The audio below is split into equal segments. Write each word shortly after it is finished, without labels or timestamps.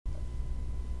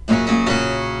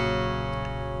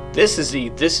This is the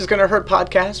This Is Gonna Hurt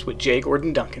podcast with J.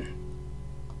 Gordon Duncan.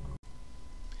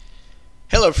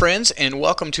 Hello, friends, and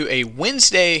welcome to a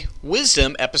Wednesday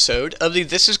Wisdom episode of the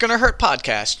This Is Gonna Hurt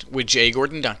podcast with J.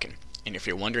 Gordon Duncan. And if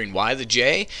you're wondering why the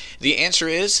J, the answer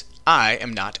is I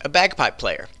am not a bagpipe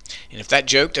player. And if that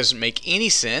joke doesn't make any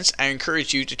sense, I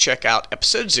encourage you to check out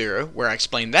episode 0, where I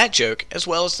explain that joke as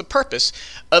well as the purpose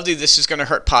of the This Is Gonna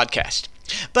Hurt podcast.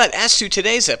 But as to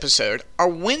today's episode, our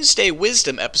Wednesday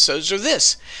Wisdom episodes are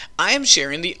this. I am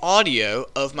sharing the audio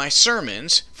of my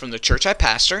sermons from the church I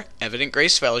pastor, Evident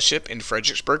Grace Fellowship in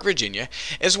Fredericksburg, Virginia,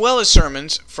 as well as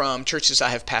sermons from churches I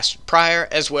have pastored prior,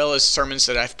 as well as sermons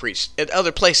that I've preached at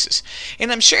other places. And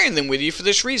I'm sharing them with you for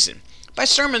this reason. My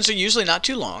sermons are usually not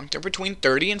too long. They're between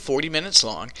 30 and 40 minutes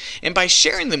long. And by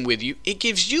sharing them with you, it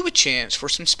gives you a chance for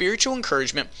some spiritual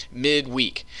encouragement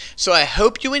midweek. So I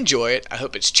hope you enjoy it. I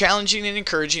hope it's challenging and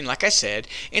encouraging, like I said.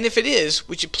 And if it is,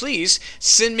 would you please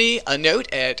send me a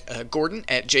note at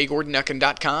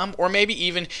gordon@jgordonduncan.com, or maybe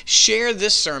even share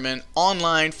this sermon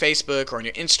online, Facebook, or on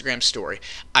your Instagram story.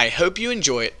 I hope you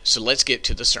enjoy it. So let's get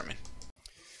to the sermon.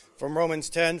 From Romans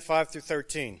 10, 5 through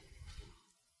 13.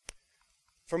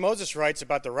 For Moses writes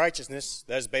about the righteousness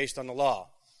that is based on the law,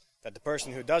 that the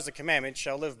person who does the commandments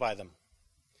shall live by them.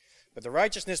 But the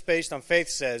righteousness based on faith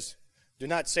says, do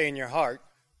not say in your heart,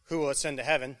 who will ascend to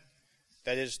heaven,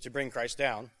 that is, to bring Christ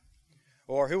down,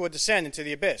 or who will descend into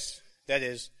the abyss, that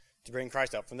is, to bring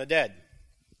Christ up from the dead.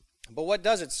 But what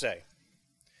does it say?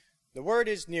 The word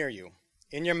is near you,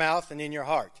 in your mouth and in your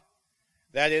heart.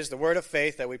 That is the word of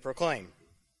faith that we proclaim.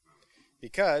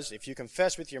 Because if you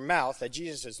confess with your mouth that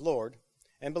Jesus is Lord,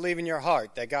 and believe in your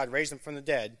heart that God raised him from the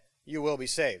dead, you will be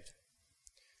saved.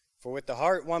 For with the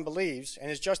heart one believes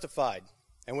and is justified,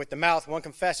 and with the mouth one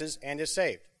confesses and is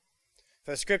saved.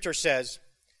 For the scripture says,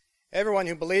 everyone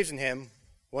who believes in him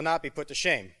will not be put to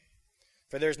shame.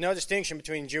 For there is no distinction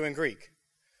between Jew and Greek.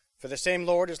 For the same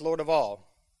Lord is Lord of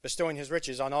all, bestowing his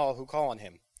riches on all who call on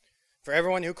him. For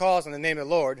everyone who calls on the name of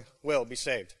the Lord will be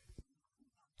saved.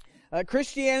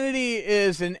 Christianity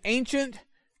is an ancient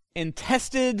and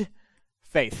tested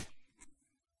faith.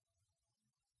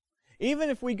 Even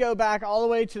if we go back all the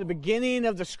way to the beginning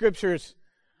of the scriptures,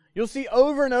 you'll see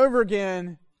over and over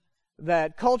again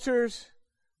that cultures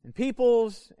and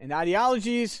peoples and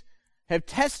ideologies have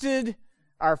tested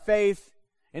our faith,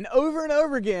 and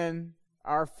over again,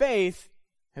 our faith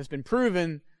has been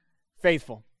proven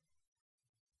faithful.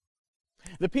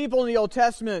 The people in the Old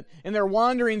Testament, in their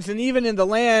wanderings and even in the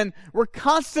land, were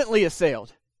constantly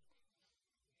assailed.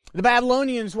 The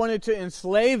Babylonians wanted to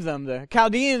enslave them. The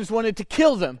Chaldeans wanted to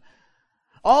kill them.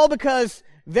 All because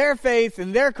their faith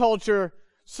and their culture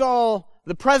saw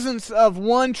the presence of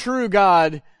one true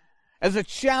God as a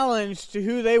challenge to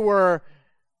who they were.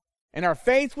 And our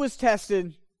faith was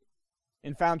tested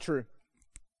and found true.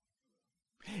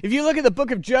 If you look at the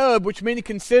book of Job, which many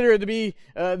consider to be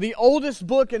the oldest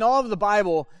book in all of the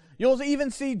Bible, you'll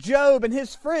even see Job and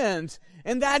his friends,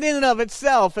 and that in and of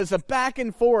itself is a back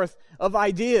and forth of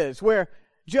ideas where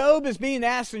Job is being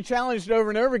asked and challenged over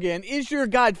and over again, is your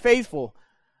God faithful?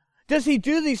 Does he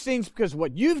do these things because of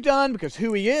what you've done, because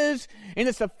who he is? And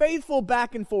it's a faithful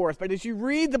back and forth. But as you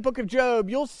read the book of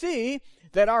Job, you'll see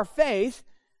that our faith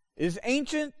is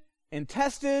ancient and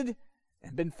tested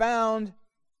and been found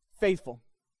faithful.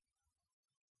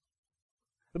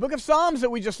 The book of Psalms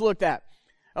that we just looked at,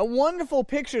 wonderful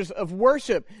pictures of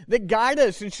worship that guide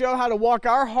us and show how to walk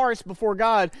our hearts before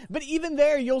God. But even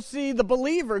there, you'll see the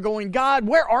believer going, God,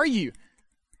 where are you?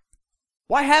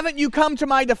 Why haven't you come to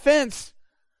my defense?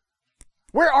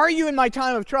 Where are you in my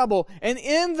time of trouble? And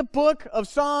in the book of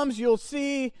Psalms, you'll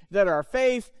see that our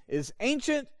faith is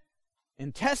ancient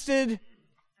and tested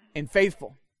and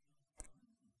faithful.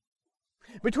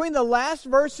 Between the last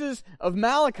verses of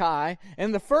Malachi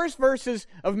and the first verses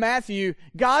of Matthew,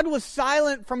 God was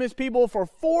silent from his people for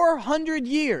 400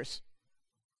 years.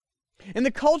 And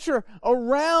the culture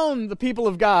around the people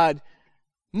of God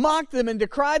mocked them and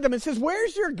decried them and says,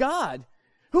 where's your God?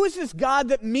 Who is this God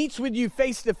that meets with you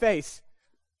face to face?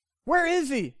 Where is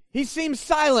he? He seems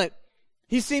silent.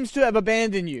 He seems to have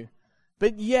abandoned you.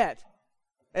 But yet,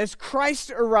 as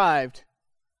Christ arrived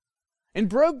and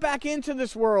broke back into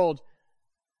this world,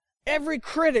 every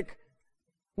critic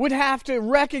would have to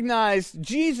recognize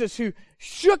Jesus, who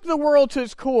shook the world to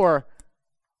its core.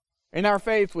 And our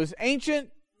faith was ancient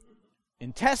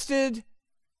and tested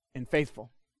and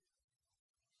faithful.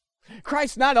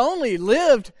 Christ not only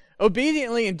lived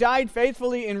obediently and died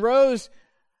faithfully and rose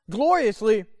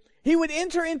gloriously, he would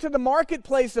enter into the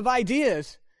marketplace of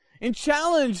ideas and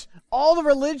challenge all the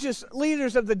religious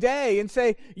leaders of the day and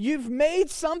say, you've made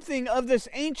something of this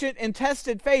ancient and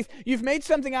tested faith. You've made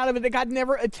something out of it that God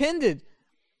never intended.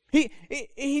 He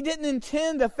didn't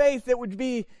intend a faith that would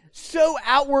be so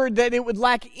outward that it would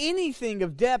lack anything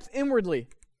of depth inwardly.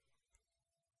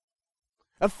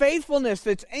 A faithfulness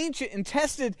that's ancient and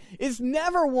tested is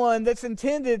never one that's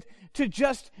intended to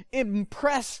just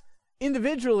impress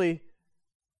individually,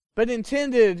 but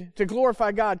intended to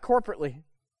glorify God corporately.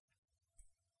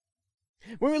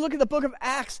 When we look at the book of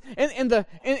Acts, and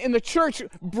the church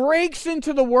breaks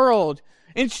into the world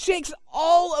and shakes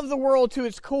all of the world to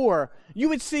its core, you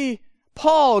would see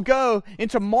Paul go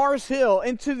into Mars Hill,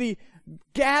 into the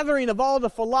gathering of all the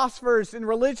philosophers and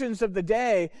religions of the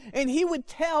day, and he would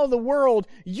tell the world,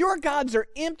 your gods are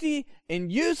empty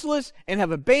and useless and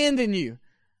have abandoned you.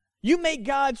 You make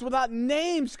gods without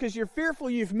names because you're fearful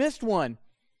you've missed one.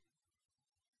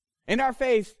 And our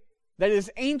faith that is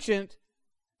ancient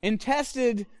and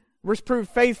tested was proved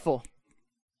faithful.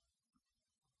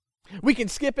 We can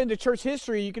skip into church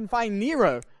history. You can find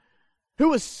Nero, who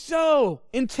was so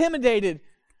intimidated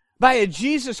by a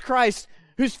Jesus Christ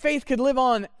whose faith could live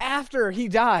on after he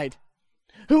died,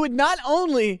 who would not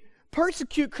only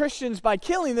persecute Christians by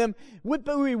killing them, would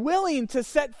be willing to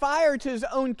set fire to his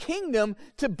own kingdom,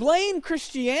 to blame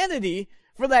Christianity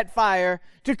for that fire,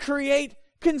 to create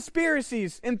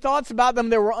conspiracies and thoughts about them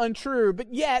that were untrue.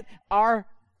 But yet, our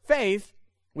faith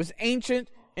was ancient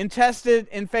and tested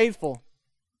and faithful.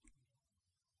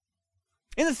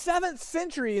 In the 7th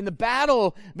century, in the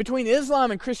battle between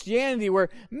Islam and Christianity, where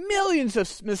millions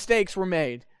of mistakes were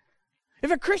made, if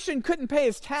a Christian couldn't pay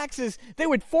his taxes, they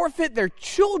would forfeit their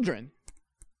children.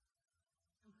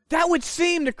 That would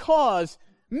seem to cause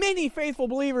many faithful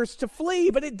believers to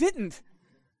flee, but it didn't.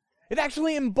 It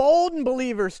actually emboldened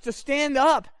believers to stand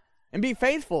up and be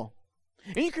faithful.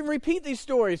 And you can repeat these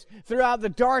stories throughout the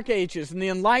Dark Ages and the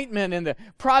Enlightenment and the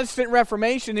Protestant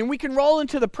Reformation, and we can roll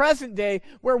into the present day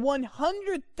where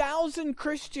 100,000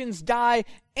 Christians die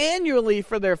annually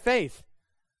for their faith.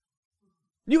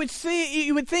 You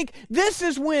would think this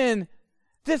is when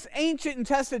this ancient and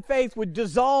tested faith would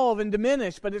dissolve and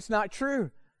diminish, but it's not true.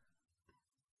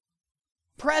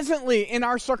 Presently, in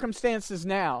our circumstances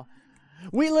now,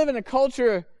 we live in a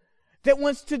culture that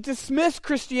wants to dismiss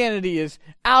Christianity as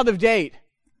out of date,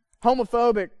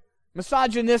 homophobic,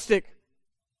 misogynistic.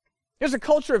 There's a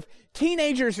culture of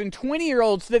teenagers and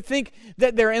 20-year-olds that think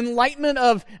that their enlightenment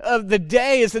of the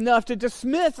day is enough to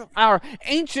dismiss our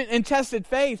ancient and tested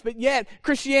faith, but yet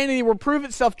Christianity will prove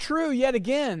itself true yet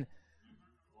again.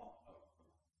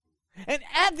 And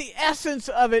at the essence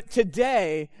of it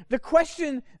today, the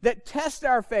question that tests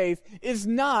our faith is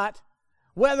not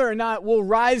whether or not we'll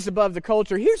rise above the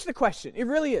culture. Here's the question. It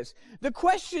really is. The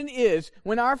question is,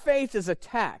 when our faith is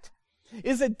attacked,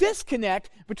 is a disconnect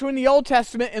between the Old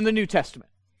Testament and the New Testament.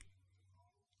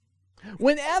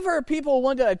 Whenever people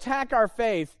want to attack our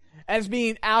faith as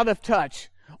being out of touch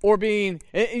or being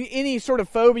any sort of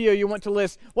phobia you want to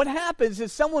list, what happens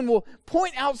is someone will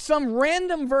point out some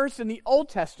random verse in the Old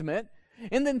Testament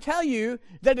and then tell you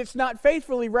that it's not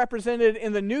faithfully represented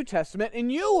in the New Testament,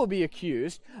 and you will be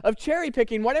accused of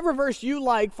cherry-picking whatever verse you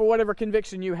like for whatever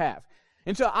conviction you have.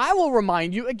 And so I will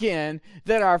remind you again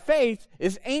that our faith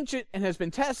is ancient and has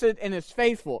been tested and is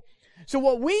faithful. So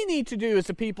what we need to do as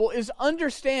a people is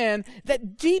understand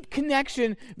that deep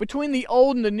connection between the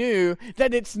old and the new,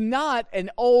 that it's not an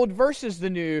old versus the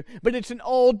new, but it's an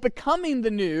old becoming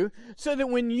the new, so that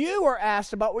when you are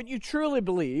asked about what you truly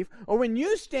believe, or when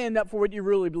you stand up for what you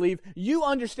really believe, you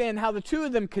understand how the two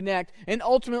of them connect and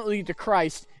ultimately to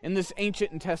Christ in this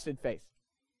ancient and tested faith.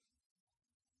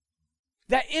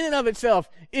 That in and of itself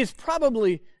is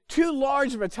probably too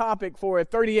large of a topic for a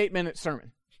 38-minute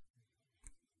sermon.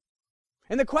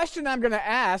 And the question I'm going to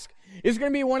ask is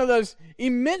going to be one of those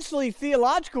immensely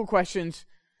theological questions,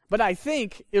 but I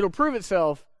think it'll prove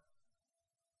itself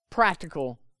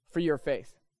practical for your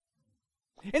faith.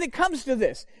 And it comes to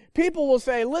this. People will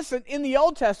say, listen, in the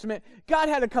Old Testament, God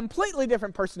had a completely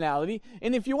different personality,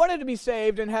 and if you wanted to be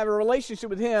saved and have a relationship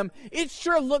with Him, it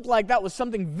sure looked like that was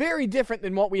something very different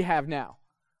than what we have now.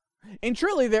 And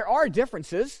truly, there are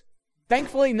differences.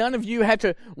 Thankfully, none of you had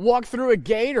to walk through a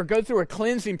gate or go through a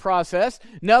cleansing process.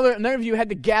 None of you had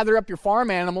to gather up your farm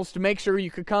animals to make sure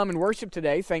you could come and worship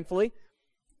today, thankfully.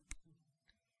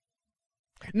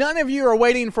 None of you are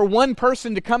waiting for one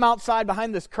person to come outside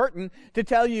behind this curtain to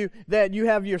tell you that you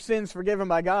have your sins forgiven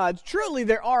by God. Truly,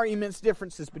 there are immense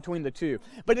differences between the two.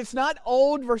 But it's not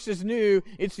old versus new,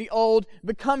 it's the old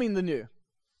becoming the new.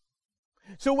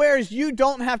 So whereas you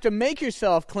don't have to make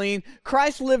yourself clean,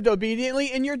 Christ lived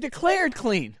obediently and you're declared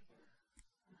clean.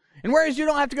 And whereas you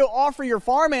don't have to go offer your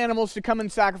farm animals to come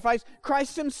and sacrifice,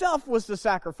 Christ himself was the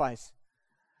sacrifice.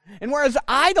 And whereas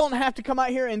I don't have to come out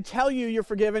here and tell you you're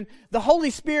forgiven, the Holy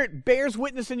Spirit bears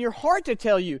witness in your heart to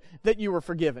tell you that you were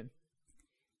forgiven.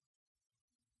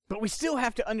 But we still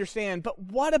have to understand, but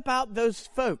what about those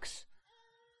folks?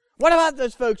 What about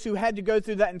those folks who had to go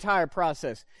through that entire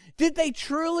process? Did they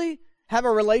truly have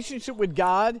a relationship with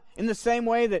God in the same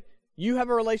way that you have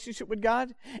a relationship with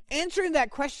God? Answering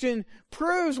that question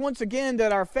proves once again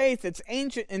that our faith that's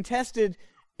ancient and tested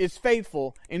is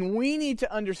faithful, and we need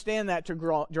to understand that to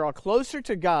draw closer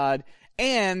to God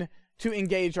and to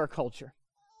engage our culture.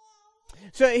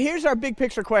 So here's our big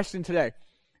picture question today.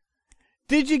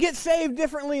 Did you get saved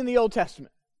differently in the Old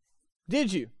Testament?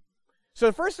 Did you? So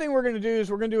the first thing we're going to do is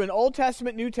we're going to do an Old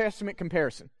Testament, New Testament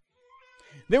comparison.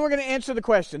 Then we're going to answer the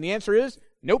question. The answer is,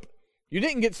 nope, you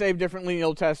didn't get saved differently in the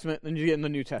Old Testament than you did in the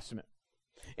New Testament.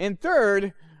 And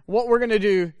third, what we're going to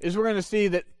do is we're going to see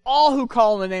that all who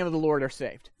call on the name of the Lord are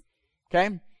saved.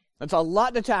 Okay? That's a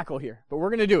lot to tackle here, but we're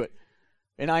going to do it.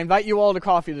 And I invite you all to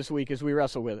coffee this week as we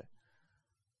wrestle with it.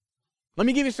 Let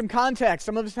me give you some context.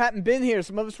 Some of us hadn't been here.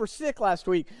 Some of us were sick last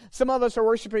week. Some of us are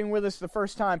worshiping with us the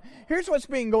first time. Here's what's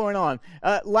been going on.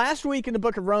 Last week in the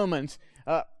book of Romans,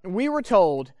 we were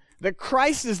told that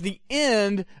Christ is the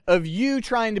end of you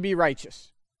trying to be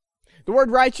righteous. The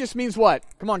word righteous means what?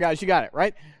 Come on, guys, you got it,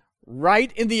 right?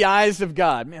 Right in the eyes of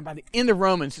God. Man, by the end of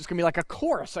Romans, it's going to be like a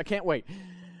chorus. I can't wait.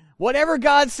 Whatever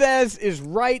God says is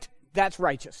right, that's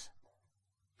righteous.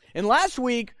 And last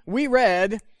week, we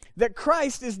read that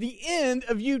Christ is the end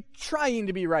of you trying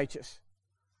to be righteous.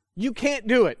 You can't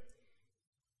do it.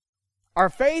 Our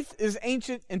faith is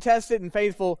ancient and tested and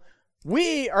faithful.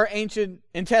 We are ancient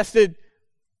and tested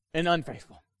and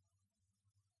unfaithful.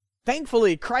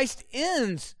 Thankfully, Christ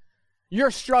ends your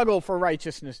struggle for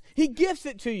righteousness. He gives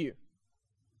it to you.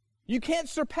 You can't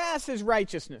surpass His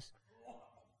righteousness.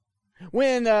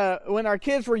 When our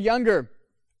kids were younger,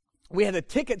 we had a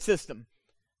ticket system.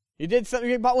 You did something,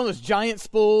 you bought one of those giant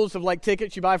spools of like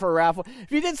tickets you buy for a raffle.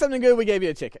 If you did something good, we gave you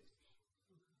a ticket.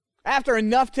 After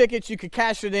enough tickets, you could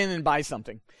cash it in and buy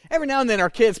something. Every now and then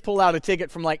our kids pull out a ticket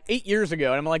from like 8 years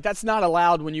ago, and I'm like, that's not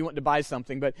allowed when you want to buy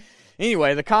something. But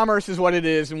anyway, the commerce is what it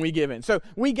is, and we give in. So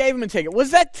we gave them a ticket.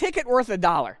 Was that ticket worth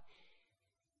 $1?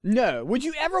 No. Would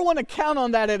you ever want to count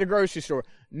on that at a grocery store?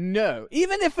 No.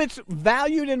 Even if it's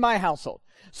valued in my household.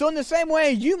 So in the same way,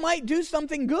 you might do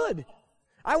something good.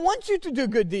 I want you to do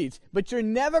good deeds, but you're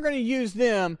never going to use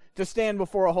them to stand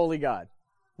before a holy God.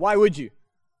 Why would you?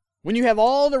 When you have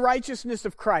all the righteousness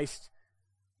of Christ,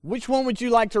 which one would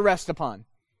you like to rest upon?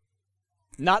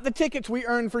 Not the tickets we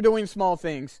earn for doing small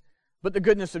things, but the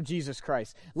goodness of Jesus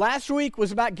Christ. Last week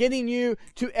was about getting you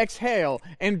to exhale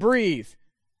and breathe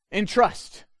and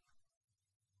trust.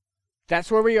 That's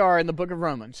where we are in the book of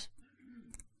Romans.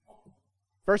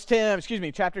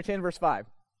 Chapter 10, verse 5.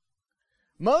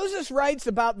 Moses writes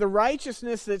about the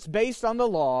righteousness that's based on the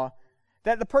law,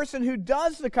 that the person who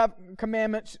does the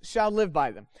commandments shall live by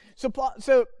them.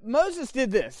 So Moses did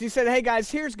this. He said, hey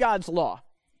guys, here's God's law.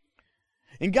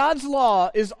 And God's law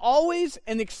is always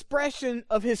an expression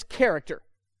of His character.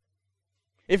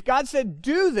 If God said,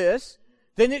 do this,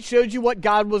 then it showed you what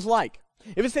God was like.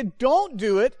 If it said, don't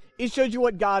do it, it showed you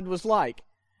what God was like.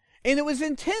 And it was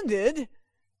intended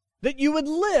that you would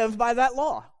live by that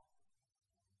law.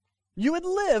 You would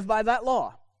live by that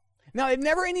law. Now, at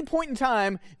never any point in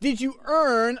time did you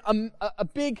earn a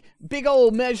big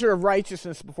old measure of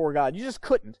righteousness before God. You just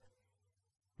couldn't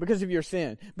because of your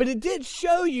sin. But it did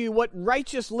show you what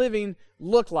righteous living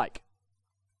looked like.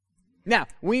 Now,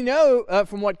 we know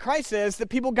from what Christ says that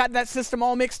people got that system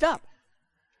all mixed up.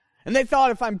 And they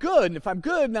thought, if I'm good,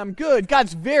 and I'm good,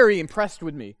 God's very impressed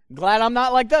with me. Glad I'm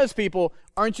not like those people.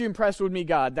 Aren't you impressed with me,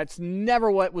 God? That's never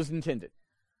what was intended.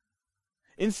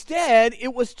 Instead,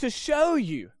 it was to show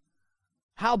you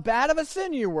how bad of a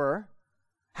sin you were,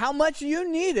 how much you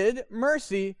needed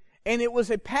mercy, and it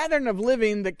was a pattern of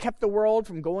living that kept the world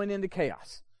from going into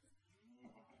chaos.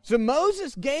 So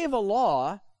Moses gave a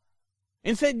law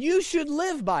and said you should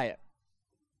live by it.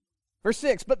 Verse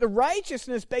 6, but the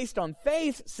righteousness based on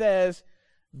faith says,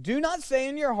 do not say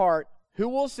in your heart, who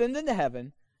will ascend into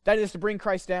heaven, that is to bring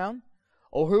Christ down,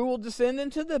 or who will descend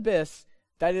into the abyss,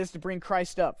 that is to bring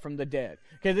Christ up from the dead.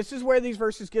 Okay, this is where these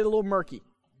verses get a little murky.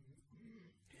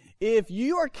 If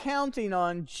you are counting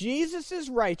on Jesus'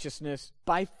 righteousness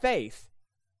by faith,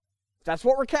 that's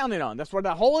what we're counting on. That's what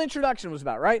that whole introduction was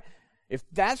about, right? If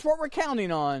that's what we're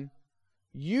counting on,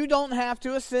 You don't have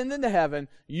to ascend into heaven.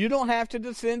 You don't have to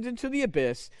descend into the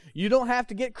abyss. You don't have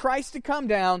to get Christ to come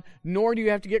down, nor do you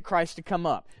have to get Christ to come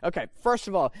up. Okay, first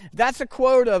of all, that's a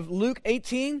quote of Luke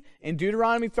 18 and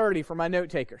Deuteronomy 30 for my note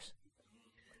takers.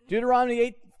 Deuteronomy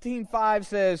 18:5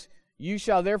 says, "You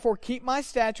shall therefore keep my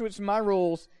statutes and my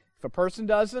rules. If a person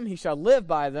does them, he shall live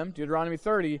by them." Deuteronomy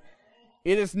 30,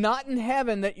 "It is not in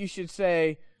heaven that you should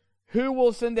say, 'Who will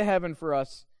ascend to heaven for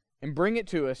us and bring it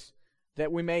to us,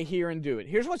 that we may hear and do it?'"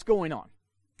 Here's what's going on,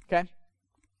 okay?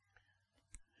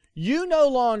 You no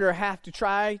longer have to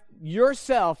try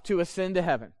yourself to ascend to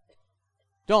heaven.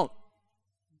 Don't.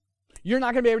 You're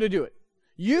not going to be able to do it.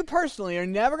 You personally are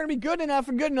never going to be good enough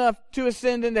to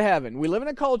ascend into heaven. We live in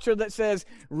a culture that says,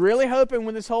 really hoping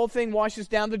when this whole thing washes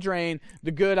down the drain,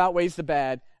 the good outweighs the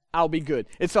bad, I'll be good.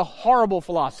 It's a horrible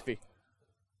philosophy.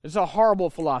 It's a horrible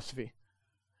philosophy.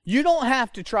 You don't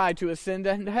have to try to ascend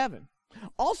into heaven.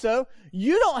 Also,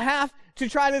 you don't have to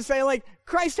try to say, like,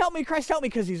 Christ help me,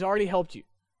 because He's already helped you.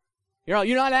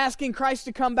 You're not asking Christ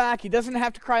to come back. He doesn't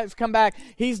have to come back.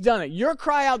 He's done it. Your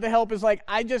cry out to help is like,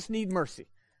 I just need mercy.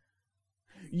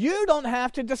 You don't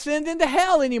have to descend into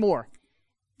hell anymore.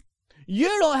 You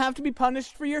don't have to be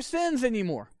punished for your sins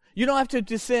anymore. You don't have to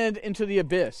descend into the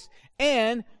abyss.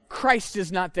 And Christ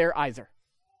is not there either.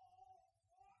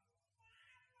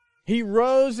 He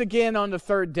rose again on the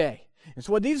third day. And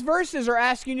so what these verses are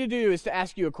asking you to do is to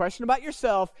ask you a question about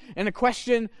yourself and a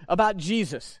question about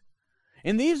Jesus.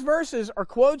 And these verses are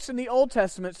quotes in the Old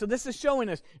Testament, so this is showing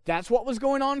us that's what was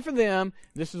going on for them,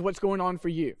 this is what's going on for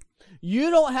you.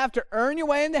 You don't have to earn your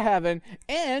way into heaven,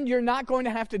 and you're not going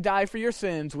to have to die for your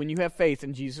sins when you have faith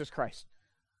in Jesus Christ.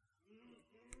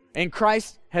 And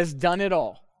Christ has done it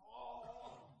all.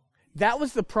 That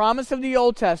was the promise of the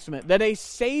Old Testament, that a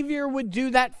Savior would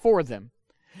do that for them.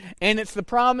 And it's the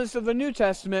promise of the New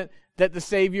Testament that the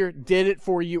Savior did it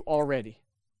for you already.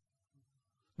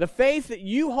 The faith that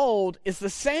you hold is the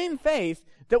same faith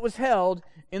that was held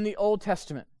in the Old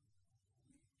Testament.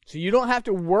 So you don't have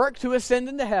to work to ascend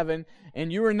into heaven,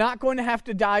 and you are not going to have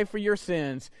to die for your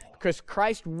sins, because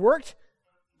Christ worked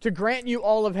to grant you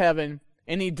all of heaven,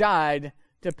 and He died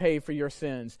to pay for your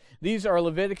sins. These are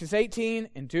Leviticus 18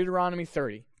 and Deuteronomy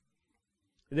 30.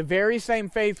 The very same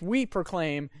faith we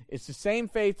proclaim is the same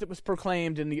faith that was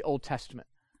proclaimed in the Old Testament.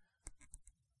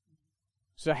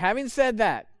 So having said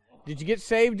that, did you get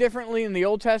saved differently in the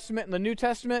Old Testament and the New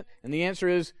Testament? And the answer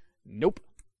is nope.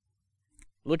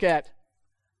 Look at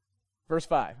verse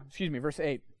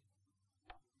 8.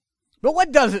 But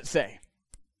what does it say?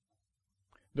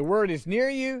 The word is near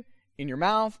you, in your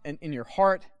mouth and in your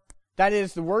heart. That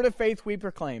is the word of faith we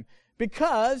proclaim.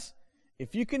 Because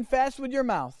if you confess with your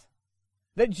mouth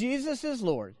that Jesus is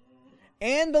Lord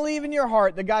and believe in your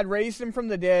heart that God raised Him from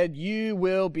the dead, you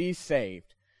will be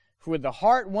saved. For with the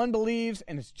heart one believes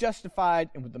and is justified,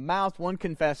 and with the mouth one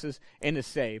confesses and is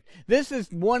saved. This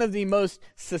is one of the most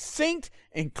succinct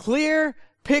and clear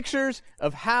pictures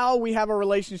of how we have a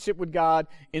relationship with God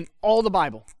in all the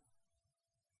Bible.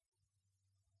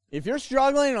 If you're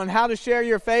struggling on how to share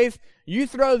your faith, you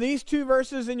throw these two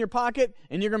verses in your pocket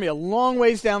and you're going to be a long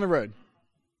ways down the road.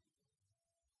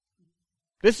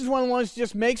 This is one of the ones that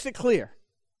just makes it clear.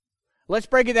 Let's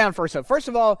break it down first. First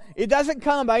of all, it doesn't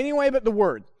come by any way but the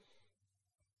Word.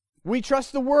 We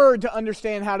trust the Word to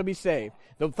understand how to be saved.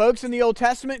 The folks in the Old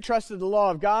Testament trusted the law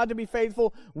of God to be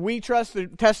faithful. We trust the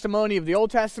testimony of the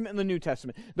Old Testament and the New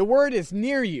Testament. The Word is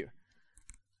near you.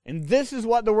 And this is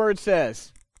what the Word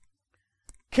says.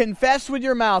 Confess with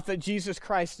your mouth that Jesus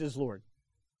Christ is Lord.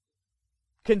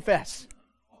 Confess.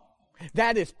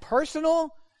 That is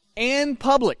personal and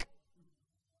public.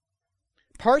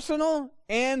 Personal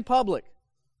and public.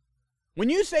 When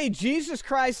you say Jesus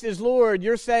Christ is Lord,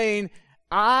 you're saying,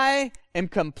 I am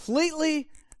completely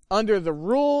under the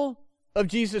rule of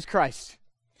Jesus Christ.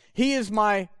 He is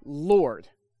my Lord.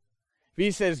 If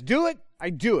He says do it, I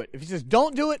do it. If He says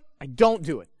don't do it, I don't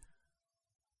do it.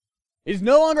 It is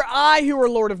no longer I who are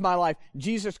Lord of my life.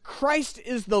 Jesus Christ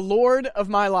is the Lord of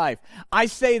my life. I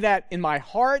say that in my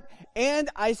heart, and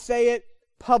I say it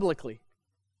publicly.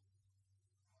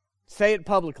 Say it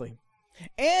publicly.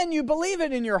 And you believe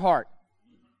it in your heart,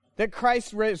 that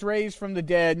Christ is raised from the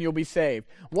dead and you'll be saved.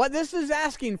 What this is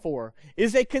asking for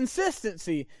is a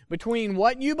consistency between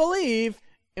what you believe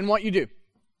and what you do.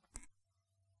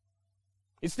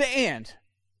 It's the and.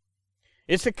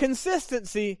 It's a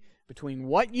consistency between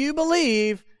what you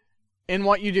believe and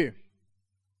what you do.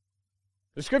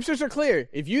 The Scriptures are clear.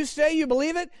 If you say you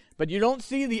believe it, but you don't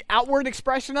see the outward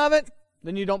expression of it,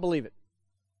 then you don't believe it.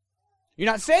 You're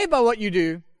not saved by what you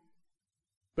do,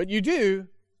 but you do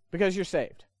because you're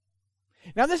saved.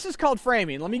 Now this is called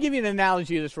framing. Let me give you an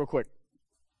analogy of this real quick.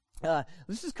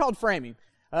 This is called framing.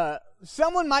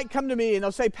 Someone might come to me and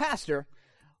they'll say, Pastor,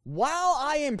 while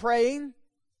I am praying,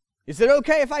 is it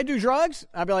okay if I do drugs?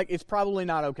 I'd be like, it's probably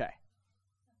not okay.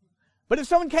 But if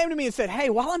someone came to me and said, hey,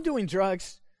 while I'm doing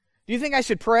drugs, do you think I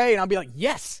should pray? And I'll be like,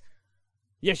 yes.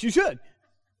 Yes, you should.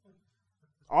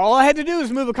 All I had to do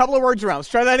is move a couple of words around. Let's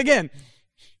try that again.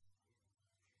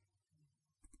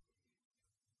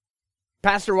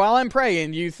 Pastor, while I'm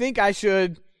praying, you think I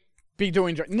should be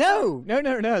doing drugs? No.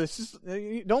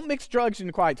 Don't mix drugs in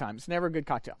the quiet time. It's never a good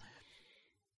cocktail.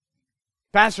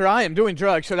 Pastor, I am doing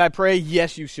drugs. Should I pray?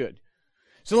 Yes, you should.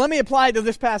 So let me apply it to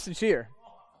this passage here.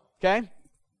 Okay?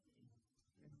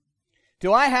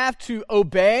 Do I have to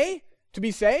obey to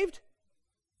be saved?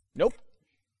 Nope.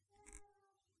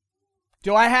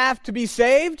 Do I have to be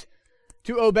saved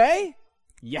to obey?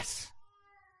 Yes.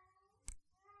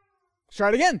 Let's try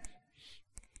it again.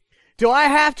 Do I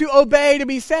have to obey to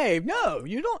be saved? No,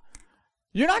 you don't.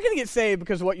 You're not going to get saved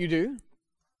because of what you do.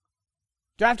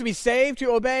 Do I have to be saved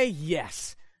to obey?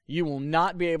 Yes. You will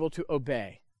not be able to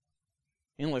obey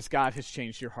unless God has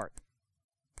changed your heart.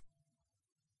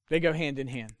 They go hand in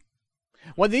hand.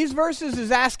 What these verses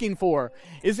is asking for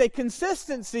is a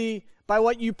consistency by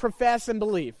what you profess and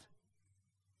believe.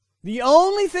 The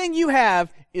only thing you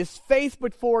have is faith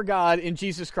before God in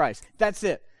Jesus Christ. That's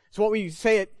it. It's what we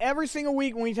say it every single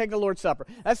week when we take the Lord's Supper.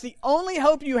 That's the only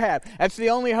hope you have. That's the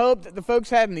only hope that the folks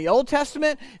had in the Old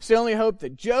Testament. It's the only hope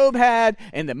that Job had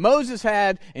and that Moses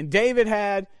had and David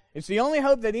had. It's the only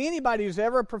hope that anybody who's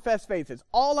ever professed faith is.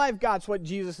 All I've got is what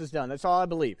Jesus has done. That's all I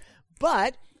believe.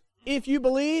 But if you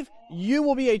believe, you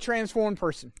will be a transformed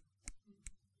person.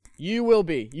 You will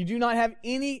be. You do not have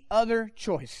any other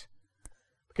choice.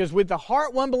 Because with the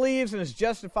heart one believes and is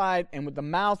justified, and with the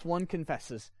mouth one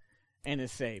confesses and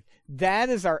is saved. That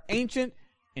is our ancient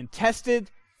and tested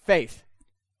faith.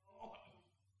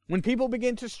 When people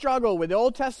begin to struggle with the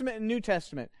Old Testament and New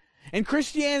Testament, and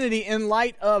Christianity in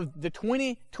light of the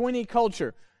 2020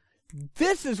 culture,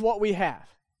 this is what we have.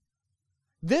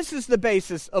 This is the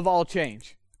basis of all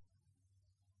change.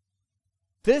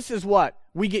 This is what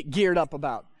we get geared up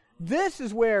about. This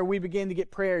is where we begin to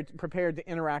get prepared to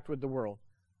interact with the world.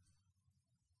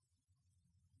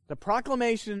 The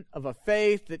proclamation of a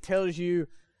faith that tells you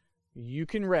you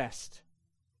can rest,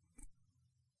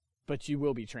 but you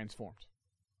will be transformed.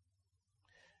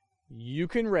 You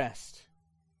can rest,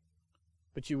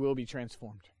 but you will be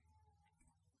transformed.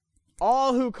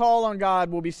 All who call on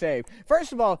God will be saved.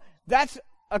 First of all, that's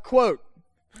a quote.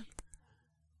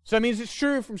 So that means it's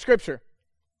true from Scripture.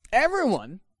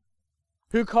 Everyone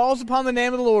who calls upon the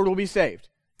name of the Lord will be saved.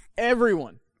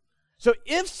 Everyone. So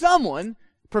if someone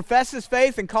professes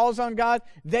faith and calls on God,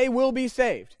 they will be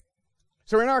saved.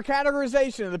 So in our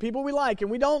categorization of the people we like and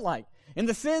we don't like, and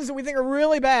the sins that we think are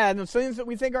really bad and the sins that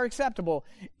we think are acceptable,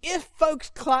 if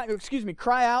folks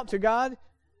cry out to God,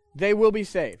 they will be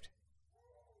saved.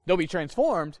 They'll be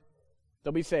transformed.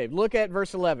 They'll be saved. Look at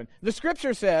verse 11. The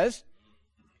Scripture says,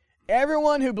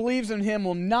 everyone who believes in Him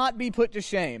will not be put to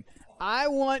shame. I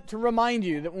want to remind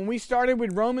you that when we started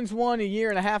with Romans 1 a year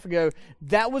and a half ago,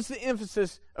 that was the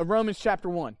emphasis of Romans chapter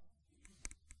 1.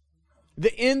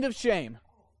 The end of shame.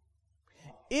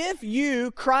 If you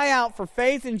cry out for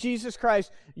faith in Jesus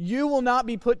Christ, you will not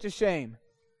be put to shame.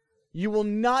 You will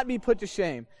not be put to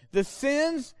shame. The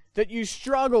sins that you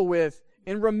struggle with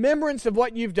in remembrance of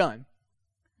what you've done,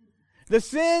 the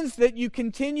sins that you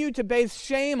continue to base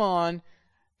shame on,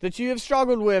 that you have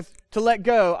struggled with to let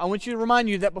go, I want you to remind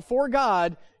you that before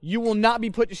God, you will not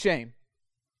be put to shame.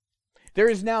 There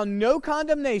is now no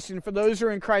condemnation for those who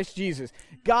are in Christ Jesus.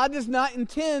 God does not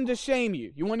intend to shame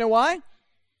you. You want to know why?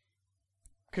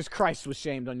 Because Christ was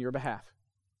shamed on your behalf.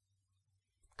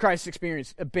 Christ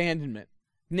experienced abandonment,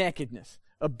 nakedness,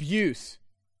 abuse,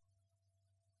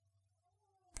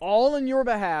 all on your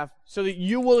behalf so that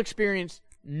you will experience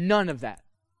none of that.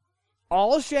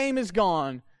 All shame is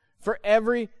gone for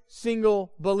every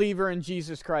single believer in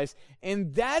Jesus Christ.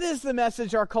 And that is the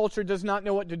message our culture does not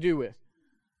know what to do with.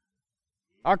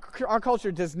 Our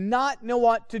culture does not know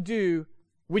what to do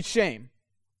with shame.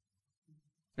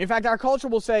 In fact, our culture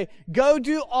will say, go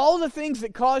do all the things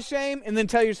that cause shame and then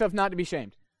tell yourself not to be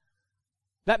shamed.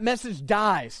 That message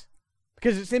dies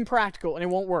because it's impractical and it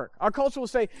won't work. Our culture will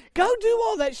say, go do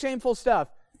all that shameful stuff.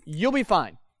 You'll be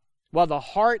fine. While the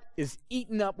heart is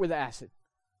eaten up with acid.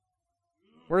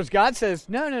 Whereas God says,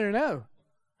 no.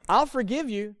 I'll forgive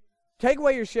you, take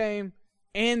away your shame,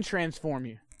 and transform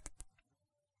you.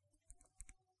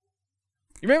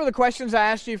 You remember the questions I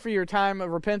asked you for your time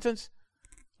of repentance?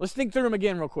 Let's think through them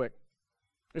again real quick.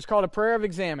 It's called a prayer of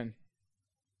examine.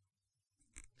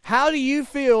 How do you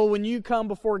feel when you come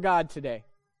before God today?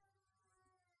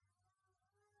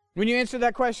 When you answer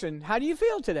that question, how do you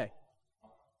feel today?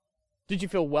 Did you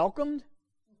feel welcomed?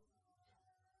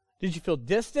 Did you feel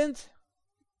distant?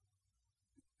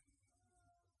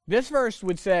 This verse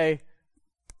would say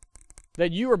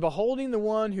that you are beholding the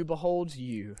one who beholds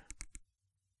you,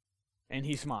 and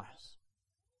he smiles.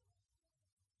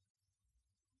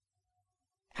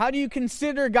 How do you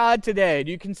consider God today?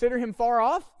 Do you consider him far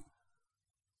off?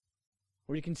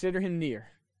 Or do you consider him near?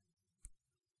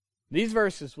 These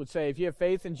verses would say if you have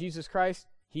faith in Jesus Christ,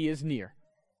 he is near.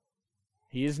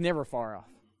 He is never far off.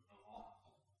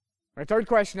 My third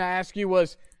question I asked you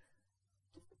was,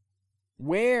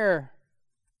 where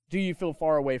do you feel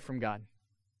far away from God?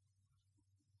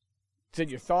 Is it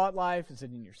your thought life? Is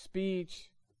it in your speech?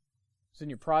 Is it in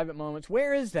your private moments?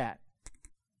 Where is that?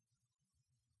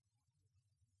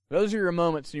 Those are your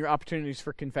moments and your opportunities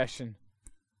for confession.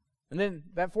 And then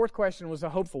that fourth question was a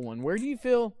hopeful one. Where do you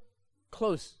feel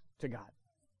close to God?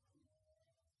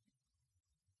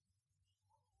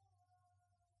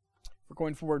 We're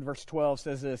going forward, verse 12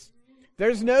 says this.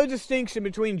 There's no distinction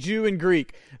between Jew and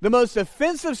Greek. The most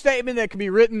offensive statement that can be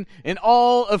written in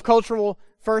all of cultural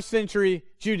first century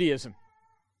Judaism.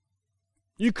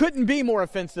 You couldn't be more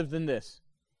offensive than this.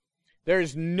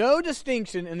 There's no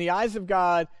distinction in the eyes of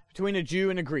God between a Jew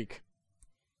and a Greek.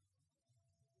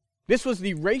 This was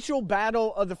the racial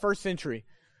battle of the first century,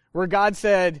 where God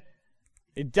said,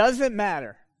 it doesn't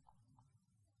matter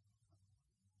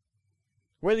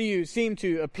whether you seem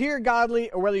to appear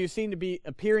godly or whether you seem to be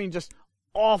appearing just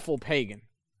awful pagan.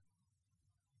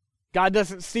 God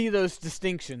doesn't see those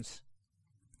distinctions.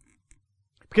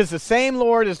 Because the same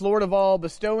Lord is Lord of all,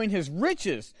 bestowing his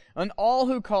riches on all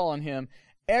who call on him.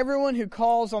 Everyone who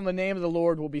calls on the name of the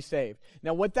Lord will be saved.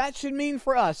 Now what that should mean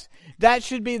for us, that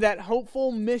should be that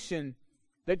hopeful mission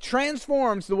that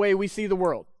transforms the way we see the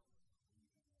world.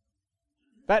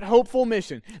 That hopeful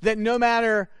mission that no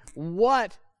matter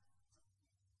what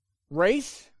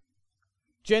race,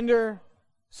 gender,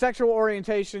 sexual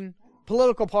orientation,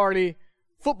 political party,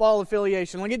 football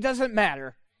affiliation, like it doesn't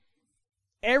matter.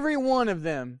 Every one of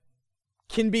them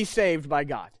can be saved by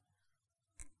God.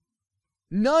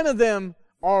 None of them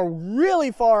are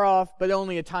really far off, but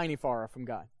only a tiny far off from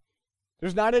God.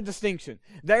 There's not a distinction.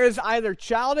 There is either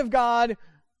child of God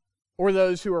or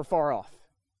those who are far off.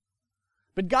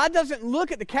 But God doesn't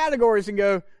look at the categories and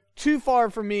go, too far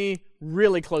from me,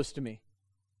 really close to me.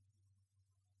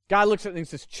 God looks at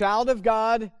things as child of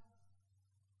God,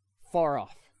 far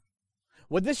off.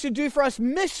 What this should do for us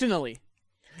missionally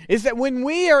is that when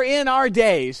we are in our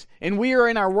days, and we are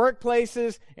in our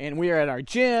workplaces, and we are at our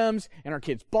gyms, and our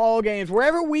kids' ball games,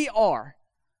 wherever we are,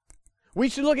 we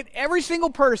should look at every single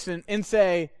person and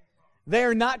say, they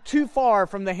are not too far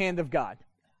from the hand of God.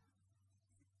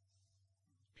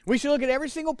 We should look at every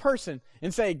single person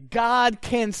and say, God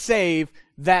can save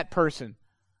that person.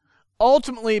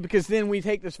 Ultimately, because then we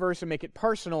take this verse and make it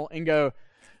personal and go,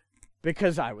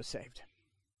 because I was saved.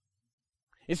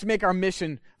 It should make our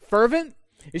mission fervent.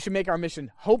 It should make our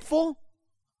mission hopeful.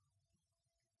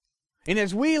 And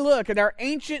as we look at our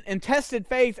ancient and tested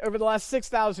faith over the last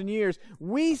 6,000 years,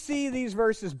 we see these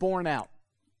verses borne out.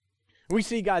 We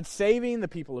see God saving the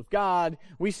people of God.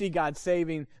 We see God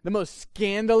saving the most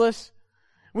scandalous.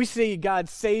 We see God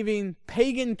saving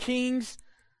pagan kings.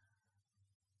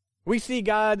 We see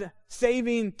God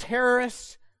saving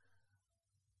terrorists.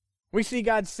 We see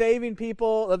God saving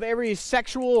people of every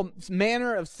sexual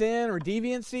manner of sin or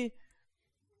deviancy.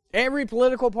 Every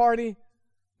political party.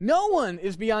 No one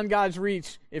is beyond God's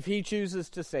reach if He chooses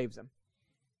to save them.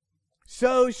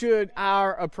 So should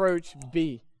our approach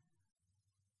be.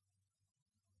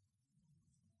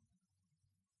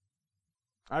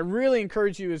 I really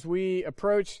encourage you as we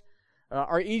approach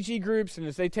our EG groups and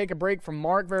as they take a break from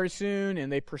Mark very soon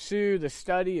and they pursue the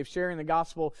study of sharing the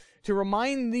gospel, to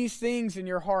remind these things in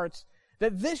your hearts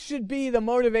that this should be the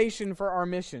motivation for our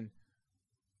mission.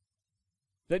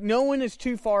 That no one is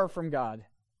too far from God.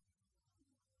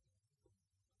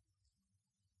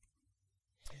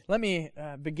 Let me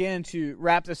begin to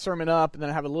wrap this sermon up, and then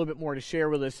I have a little bit more to share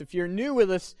with us. If you're new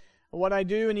with us, what I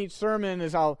do in each sermon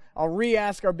is I'll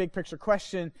re-ask our big picture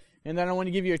question, and then I want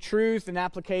to give you a truth, an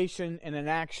application, and an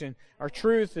action. Our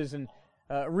truth is an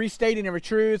restating of a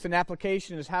truth, an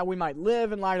application is how we might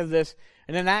live in light of this,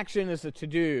 and an action is a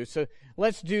to-do. So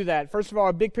let's do that. First of all,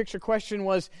 our big picture question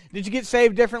was, did you get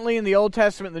saved differently in the Old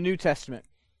Testament and the New Testament?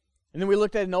 And then we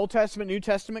looked at an Old Testament, New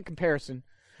Testament comparison.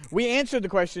 We answered the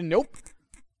question, nope.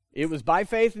 It was by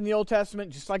faith in the Old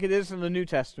Testament, just like it is in the New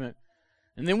Testament.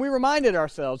 And then we reminded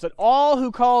ourselves that all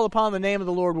who call upon the name of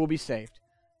the Lord will be saved.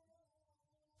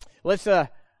 Let's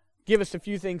give us a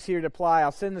few things here to apply.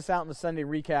 I'll send this out in the Sunday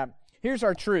recap. Here's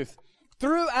our truth.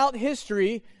 Throughout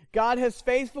history, God has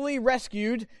faithfully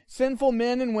rescued sinful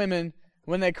men and women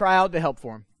when they cry out to help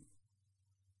for Him.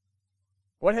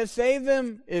 What has saved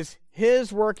them is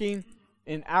His working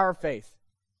in our faith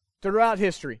throughout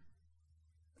history.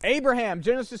 Abraham,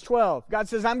 Genesis 12, God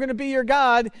says, I'm going to be your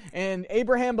God, and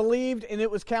Abraham believed, and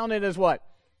it was counted as what?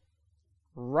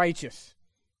 Righteous.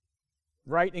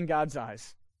 Right in God's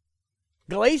eyes.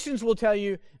 Galatians will tell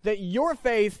you that your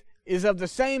faith is of the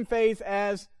same faith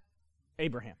as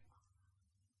Abraham.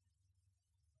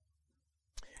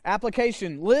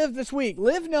 Application. Live this week.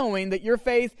 Live knowing that your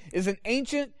faith is an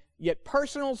ancient yet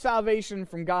personal salvation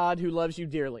from God who loves you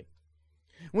dearly.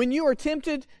 When you are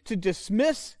tempted to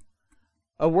dismiss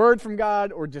a word from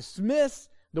God or dismiss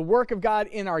the work of God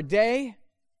in our day,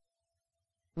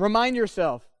 remind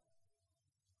yourself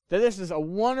that this is a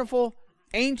wonderful,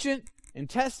 ancient, and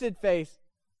tested faith.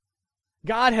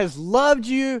 God has loved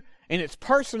you, and it's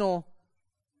personal,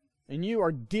 and you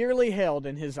are dearly held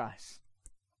in His eyes.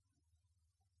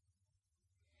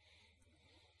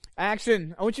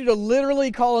 Action. I want you to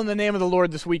literally call on the name of the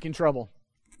Lord this week in trouble.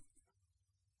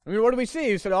 I mean, what do we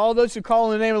see? He said, all those who call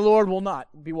on the name of the Lord will not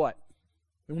be what?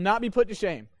 Will not be put to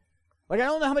shame. Like, I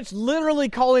don't know how much literally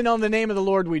calling on the name of the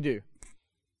Lord we do.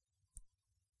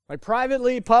 Like,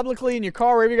 privately, publicly, in your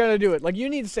car, wherever you're going to do it. Like, you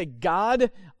need to say, God,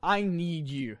 I need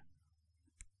you.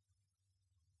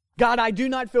 God, I do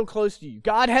not feel close to you.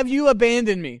 God, have you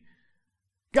abandoned me?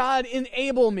 God,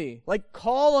 enable me. Like,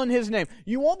 call on His name.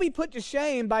 You won't be put to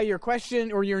shame by your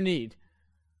question or your need.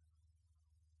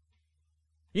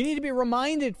 You need to be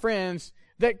reminded, friends,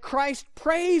 that Christ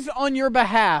prays on your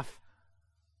behalf.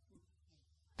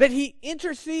 That He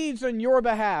intercedes on your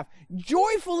behalf.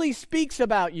 Joyfully speaks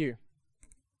about you.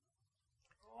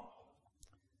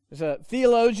 There's a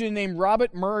theologian named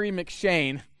Robert Murray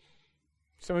McCheyne.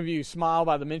 Some of you smile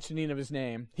by the mentioning of his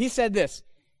name. He said this.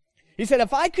 He said,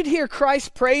 if I could hear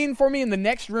Christ praying for me in the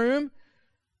next room,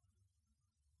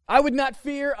 I would not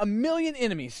fear 1,000,000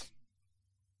 enemies.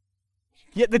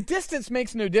 Yet the distance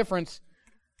makes no difference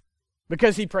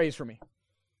because He prays for me.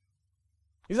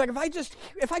 He's like,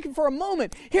 if I could for a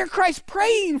moment hear Christ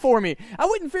praying for me, I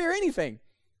wouldn't fear anything.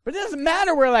 But it doesn't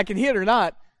matter whether I can hit or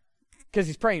not because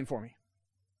He's praying for me.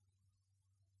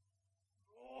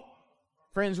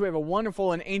 Friends, we have a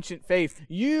wonderful and ancient faith.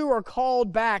 You are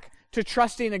called back to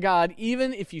trusting a God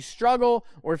even if you struggle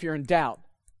or if you're in doubt.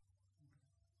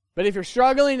 But if you're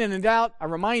struggling and in doubt, I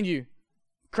remind you,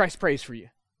 Christ prays for you.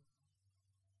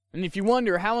 And if you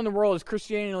wonder how in the world is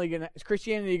Christianity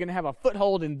going to have a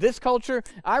foothold in this culture,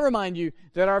 I remind you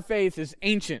that our faith is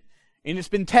ancient and it's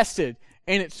been tested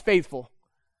and it's faithful.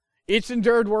 It's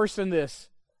endured worse than this,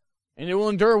 and it will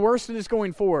endure worse than this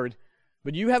going forward.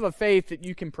 But you have a faith that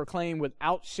you can proclaim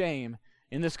without shame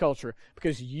in this culture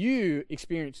because you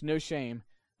experience no shame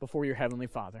before your Heavenly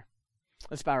Father.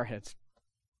 Let's bow our heads.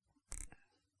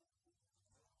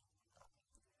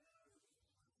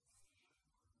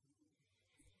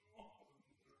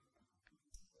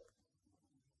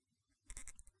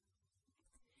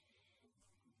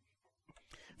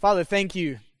 Father, thank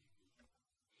you.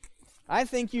 I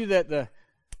thank you that the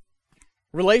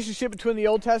relationship between the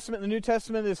Old Testament and the New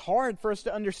Testament is hard for us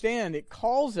to understand. It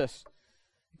calls us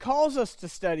to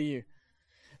study you.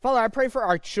 Father, I pray for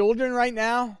our children right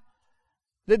now,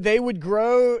 that they would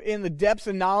grow in the depths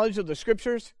and knowledge of the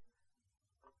Scriptures,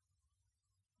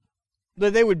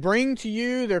 that they would bring to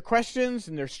you their questions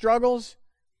and their struggles.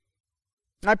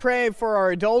 I pray for our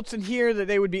adults in here that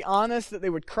they would be honest, that they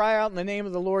would cry out in the name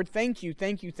of the Lord, thank you,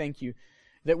 thank you, thank you,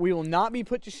 that we will not be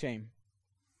put to shame.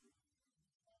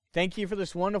 Thank you for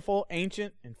this wonderful,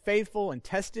 ancient, and faithful, and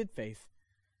tested faith.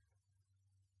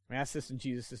 We ask this in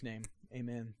Jesus' name.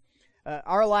 Amen.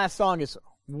 Our last song is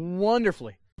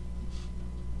wonderfully